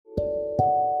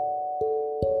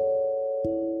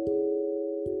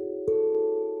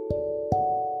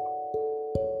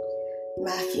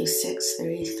Matthew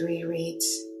 6:33 reads,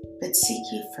 "But seek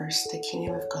ye first the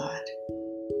kingdom of God,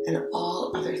 and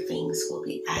all other things will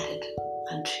be added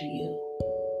unto you."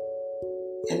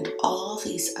 And all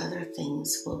these other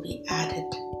things will be added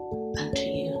unto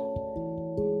you.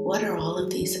 What are all of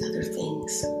these other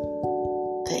things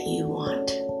that you want,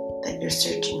 that you're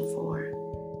searching for,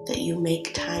 that you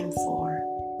make time for,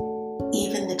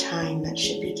 even the time that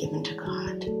should be given to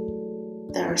God?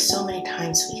 There are so many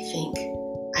times we think,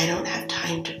 I don't have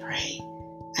time to pray.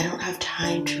 I don't have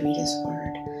time to read His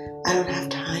Word. I don't have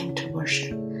time to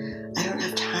worship. I don't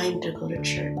have time to go to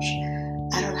church.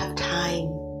 I don't have time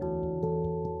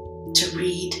to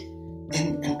read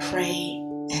and pray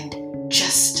and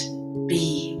just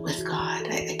be with God.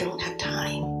 I don't have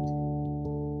time.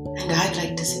 And I'd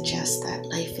like to suggest that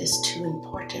life is too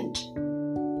important,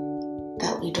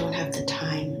 that we don't have the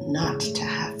time not to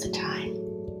have the time.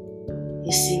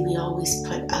 You see, we always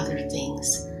put other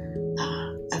things,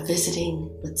 a visiting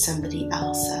with somebody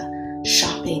else, a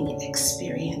shopping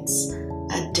experience,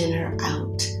 a dinner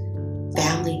out,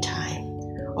 family time.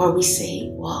 Or we say,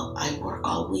 well, I work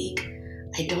all week.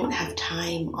 I don't have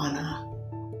time on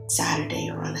a Saturday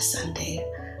or on a Sunday.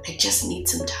 I just need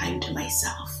some time to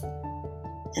myself.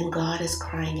 And God is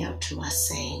crying out to us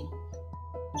saying,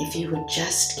 if you would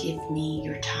just give me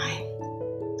your time,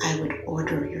 I would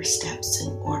order your steps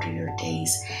and order your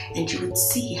days, and you would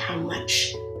see how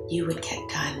much you would get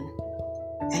done,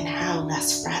 and how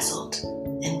less frazzled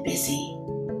and busy,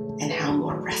 and how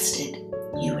more rested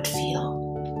you would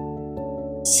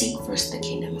feel. Seek first the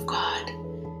kingdom of God,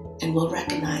 and we'll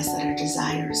recognize that our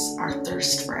desires, our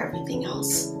thirst for everything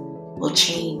else will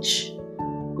change.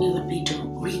 We would be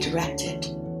redirected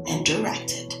and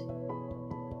directed.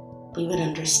 We would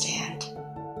understand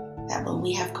that when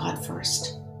we have God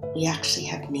first, we actually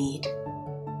have need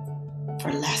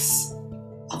for less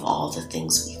of all the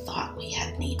things we thought we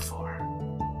had need for.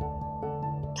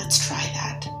 Let's try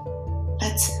that.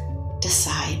 Let's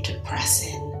decide to press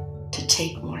in, to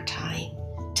take more time,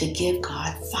 to give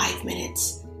God 5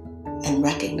 minutes, and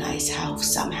recognize how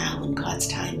somehow in God's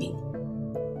timing,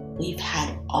 we've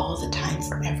had all the time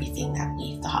for everything that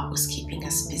we thought was keeping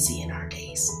us busy in our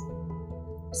days.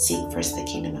 Seek first the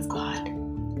kingdom of God,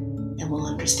 and we'll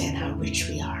understand how rich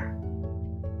we are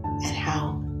and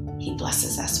how He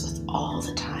blesses us with all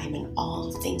the time and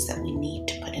all the things that we need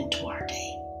to put into our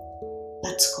day.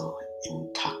 Let's go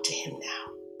and talk to Him now.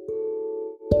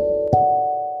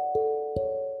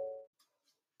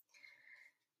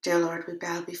 Dear Lord, we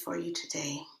bow before you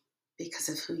today because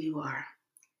of who you are.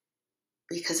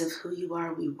 Because of who you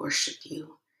are, we worship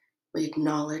you. We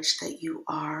acknowledge that you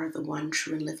are the one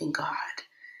true and living God,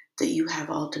 that you have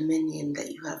all dominion,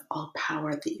 that you have all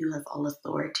power, that you have all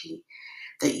authority,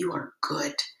 that you are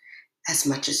good as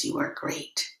much as you are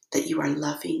great, that you are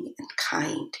loving and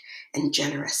kind and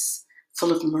generous,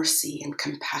 full of mercy and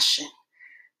compassion,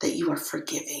 that you are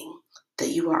forgiving, that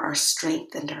you are our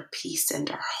strength and our peace and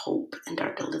our hope and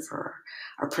our deliverer,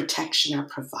 our protection, our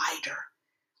provider,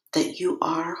 that you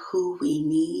are who we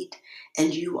need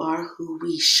and you are who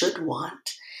we should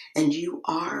want, and you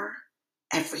are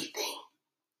everything.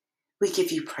 We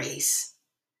give you praise.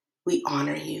 We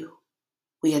honor you.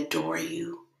 We adore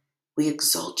you. We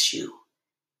exalt you.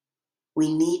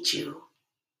 We need you.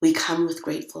 We come with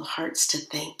grateful hearts to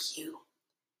thank you.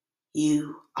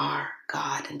 You are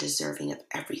God and deserving of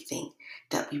everything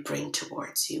that we bring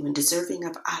towards you, and deserving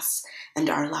of us and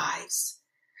our lives.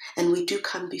 And we do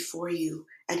come before you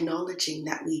acknowledging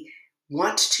that we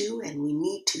want to and we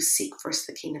need to seek first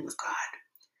the kingdom of God.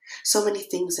 So many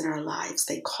things in our lives,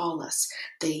 they call us,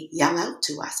 they yell out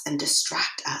to us and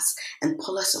distract us and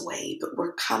pull us away. But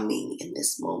we're coming in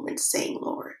this moment saying,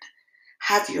 Lord,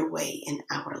 have your way in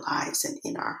our lives and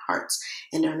in our hearts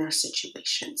and in our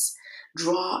situations.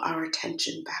 Draw our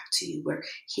attention back to you. We're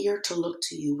here to look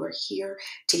to you. We're here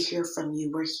to hear from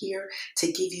you. We're here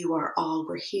to give you our all.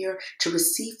 We're here to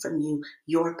receive from you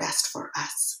your best for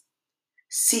us.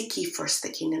 Seek ye first the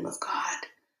kingdom of God.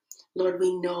 Lord,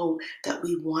 we know that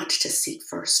we want to seek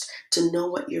first, to know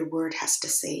what your word has to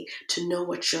say, to know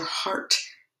what your heart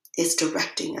is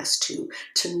directing us to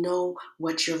know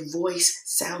what your voice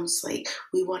sounds like.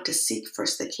 We want to seek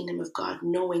first the kingdom of God,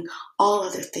 knowing all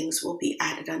other things will be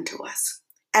added unto us.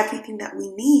 Everything that we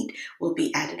need will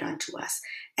be added unto us.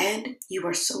 And you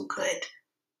are so good.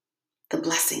 The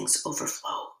blessings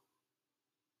overflow.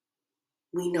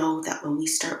 We know that when we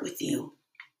start with you,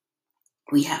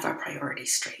 we have our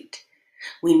priorities straight.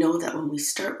 We know that when we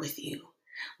start with you,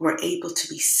 we're able to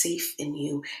be safe in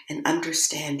you and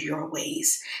understand your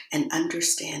ways and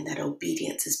understand that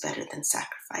obedience is better than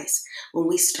sacrifice. When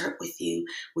we start with you,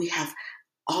 we have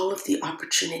all of the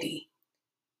opportunity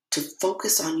to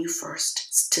focus on you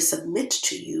first, to submit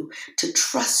to you, to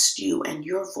trust you and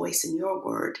your voice and your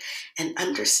word, and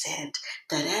understand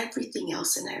that everything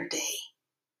else in our day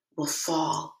will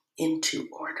fall into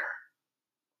order.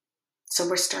 So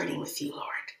we're starting with you, Lord,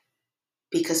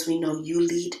 because we know you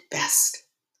lead best.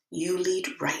 You lead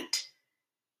right.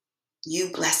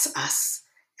 You bless us.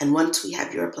 And once we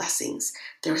have your blessings,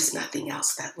 there is nothing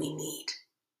else that we need.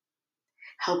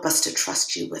 Help us to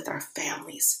trust you with our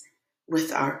families,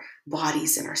 with our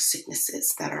bodies and our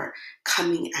sicknesses that are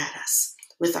coming at us,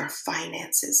 with our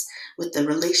finances, with the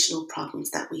relational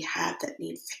problems that we have that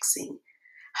need fixing.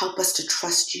 Help us to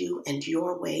trust you and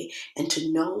your way, and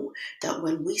to know that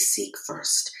when we seek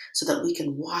first, so that we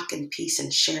can walk in peace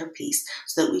and share peace,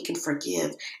 so that we can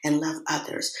forgive and love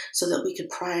others, so that we can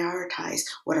prioritize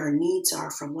what our needs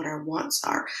are from what our wants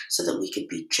are, so that we can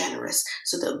be generous,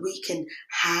 so that we can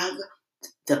have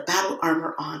the battle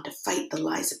armor on to fight the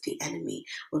lies of the enemy.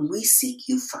 When we seek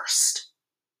you first,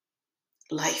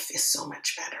 life is so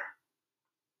much better.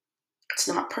 It's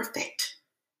not perfect,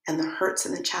 and the hurts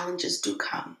and the challenges do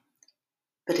come,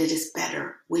 but it is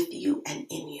better with you and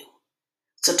in you.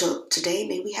 So today,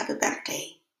 may we have a better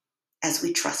day as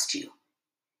we trust you.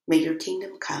 May your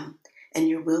kingdom come and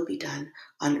your will be done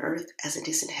on earth as it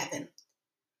is in heaven,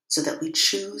 so that we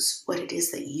choose what it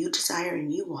is that you desire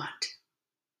and you want,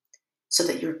 so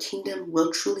that your kingdom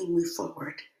will truly move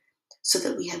forward, so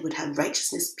that we would have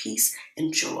righteousness, peace,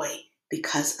 and joy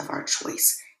because of our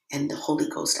choice and the Holy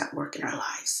Ghost at work in our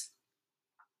lives.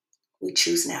 We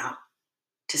choose now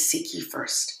to seek you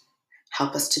first.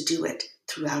 Help us to do it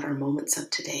throughout our moments of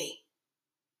today.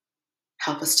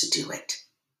 Help us to do it,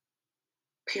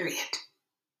 period,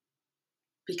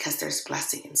 because there's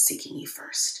blessing in seeking you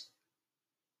first.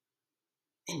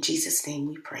 In Jesus' name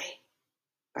we pray,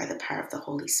 by the power of the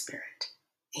Holy Spirit.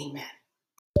 Amen.